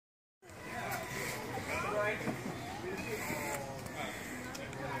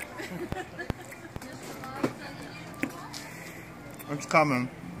It's coming.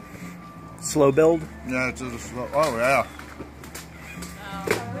 Slow build? Yeah, it's a slow. Oh, yeah.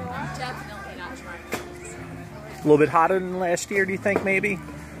 Definitely not trying. A little bit hotter than last year, do you think, maybe?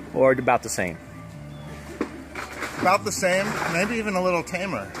 Or about the same? About the same. Maybe even a little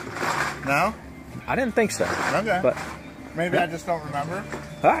tamer. No? I didn't think so. Okay. But maybe yeah. I just don't remember.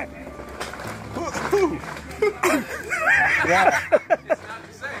 All right. Yeah.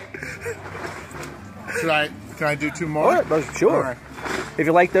 Can I do 2 more? All right, sure. All right. If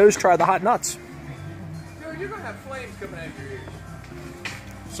you like those, try the hot nuts. Dude, you're gonna have flames coming out of your ears.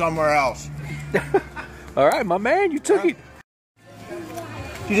 Somewhere else. All right, my man, you took it.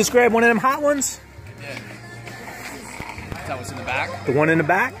 You just grabbed one of them hot ones? Yeah. That was in the back? The one in the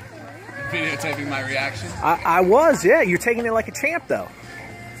back? Videotaping my reaction? I was, yeah. You're taking it like a champ, though.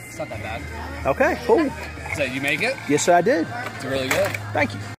 It's not that bad. Okay, cool. So you make it? Yes, I did. It's really good.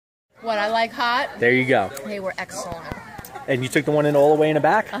 Thank you. What I like hot, There you go. they were excellent. And you took the one in all the way in the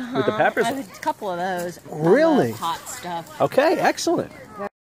back with the peppers? I had a couple of those. Really? I love hot stuff. Okay, excellent.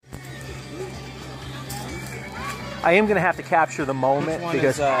 I am going to have to capture the moment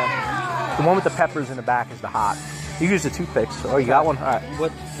because the one with the peppers in the back is the hot. You use the toothpicks. Oh, you got one? All right.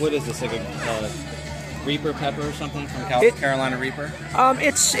 What is this, like a Reaper pepper or something from Carolina Reaper?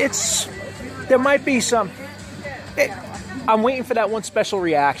 It's there might be some. I'm waiting for that one special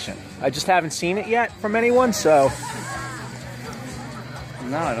reaction. I just haven't seen it yet from anyone, so.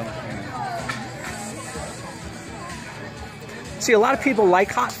 No, I don't. See, a lot of people like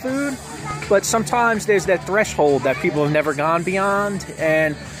hot food, but sometimes there's that threshold that people have never gone beyond.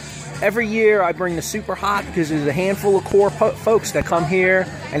 And every year I bring the super hot because there's a handful of core folks that come here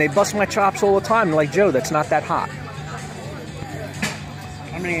and they bust my chops all the time. They're like, Joe, that's not that hot.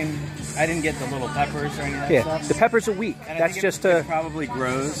 I mean, I didn't get the little peppers or any of that Yeah, stuff. the peppers are weak. And That's I think just it probably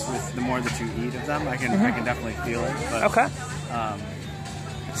grows with the more that you eat of them. I can definitely feel it. But, okay.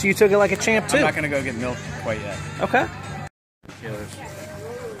 So you took it like a champ too. I'm not gonna go get milk quite yet. Okay. Taylor's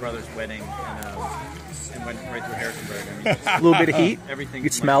brother's wedding and went right through Harrisonburg. I mean, A little bit of heat. everything. You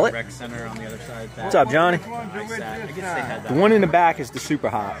can smell it. Rec center on the other side. What's up, Johnny? I guess they had The one in the back is the super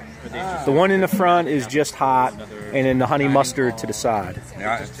hot. The one in the front is just hot, and then the honey mustard to the side.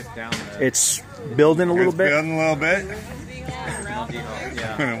 Yeah, It's building a little bit. Building a little bit.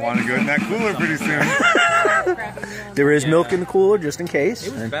 Gonna want to go in that cooler pretty soon. There is milk in the cooler just in case.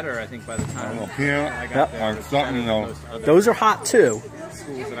 It was better, I think, by the time I Yeah, got there. or something though. Those are hot too.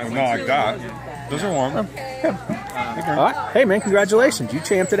 No, I got. Those are warm. All right. Hey man, congratulations. You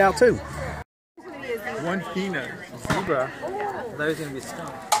champed it out too. One peanut. Zebra. That was gonna be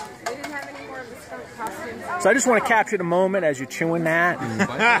skunk. So I just want to capture the moment as you're chewing that. And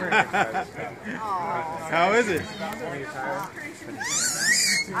How is it?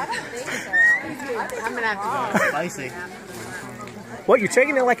 I don't think so. I'm gonna have to go. Spicy. well, you're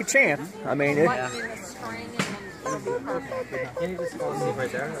taking it like a champ. I mean, it, Can you just go see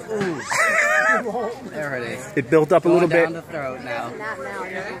right there? There it is. it built up a little bit. Down the throat now. Not now,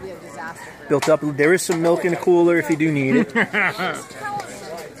 it will be a disaster. Built up. There is some milk in the cooler if you do need it.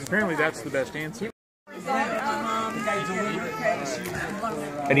 Apparently that's the best answer.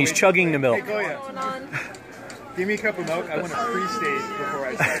 And he's chugging the milk. Goya, give me a cup of milk. I want to pre-stage before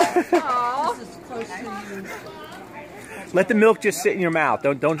I start. Let the milk just sit in your mouth.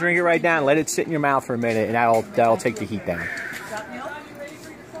 Don't drink it right down. Let it sit in your mouth for a minute, and that'll take the heat down.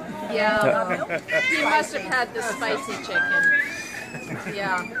 Yeah. You must have had the spicy chicken.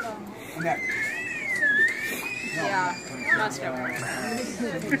 Yeah. Yeah. Must have.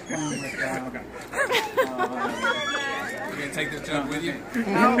 You gonna take this jug with you?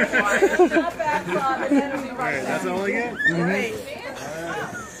 Alright, that's all I get?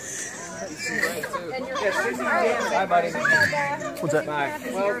 Bye, buddy. What's that?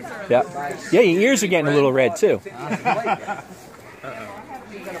 Yeah. Yeah, your ears are getting a little red too. There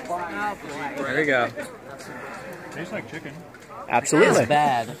we go. Tastes like chicken. Absolutely. It's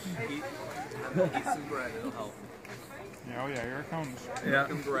bad. Yeah, oh yeah, here it comes. Yeah.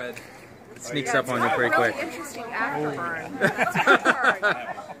 Bread. It sneaks up on you pretty quick. Interesting afterburn.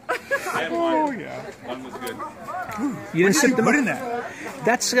 Oh yeah. One was good. You didn't sip them Put in that.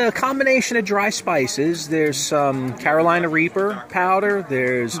 That's a combination of dry spices. There's some Carolina Reaper powder.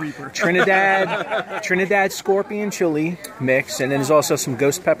 There's Trinidad Scorpion chili mix, and then there's also some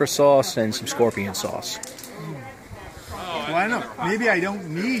ghost pepper sauce and some scorpion sauce. Well, I don't know. Maybe I don't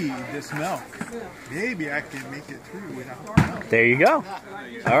need this milk. Maybe I can make it through without milk. There you go.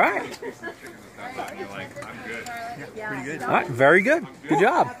 All right. Yeah, pretty good. All right. Very good. Good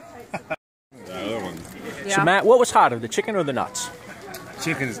job. The other one. So Matt, what was hotter, the chicken or the nuts?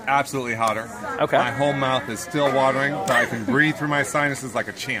 chicken is absolutely hotter. Okay. My whole mouth is still watering, but I can breathe through my sinuses like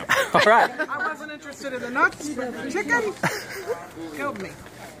a champ. All right. I wasn't interested in the nuts, but the chicken killed me.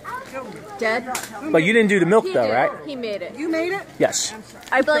 Dead? But you didn't do the milk though, right? He made it. You made it? Yes.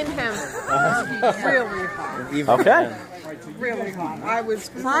 I blame him. Really hot. Okay. Really hot. I was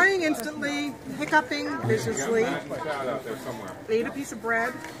crying instantly, hiccuping viciously. Ate a piece of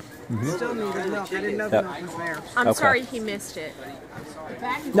bread. Still needed milk. I didn't know the milk was there. I'm sorry he missed it.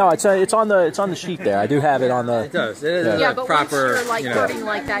 No, it's on the sheet there. I do have it on the. It does. It is Yeah, a but proper, once you're like hurting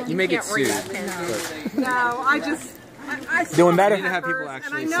like that, you make can't it read soothe. it. No, I just... I Doing better? You need to have people and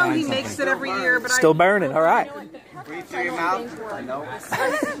actually I know sign he something. makes it every year, but Still burning. All right. But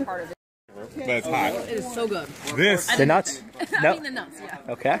it's hot. It is so good. This The nuts? No. The nuts, yeah.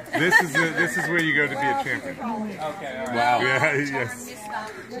 Okay. this is where you go to be a champion. Wow. Yeah, yes.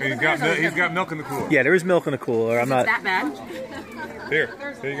 And he's got milk in the cooler. Yeah, there is milk in the cooler. I'm not. That bad? Here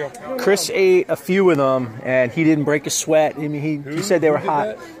you go. Chris ate a few of them, and he didn't break a sweat. I mean, he said they were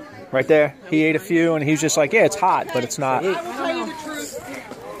hot. Right there. He ate a few, and he was just like, yeah, it's hot, but it's not. I will tell you the truth.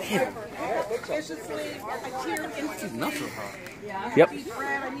 Viciously, I teared instantly. Nuts are hot. Yep.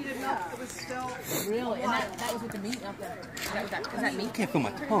 Bread, I needed milk. It was still... Really? And that was with the meat up there. Is that meat? I can't feel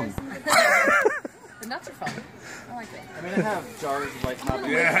my tongue. The nuts are fun. I like it. I mean, I have jars of like hot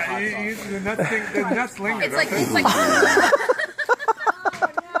Yeah, the nuts linger. It's like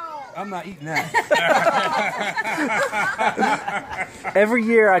I'm not eating that. Every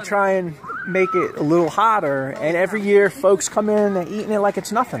year I try and make it a little hotter, and every year folks come in and eating it like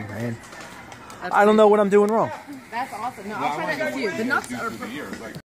it's nothing, man. I don't know what I'm doing wrong. That's awesome. No, I'll try that with you. The nuts are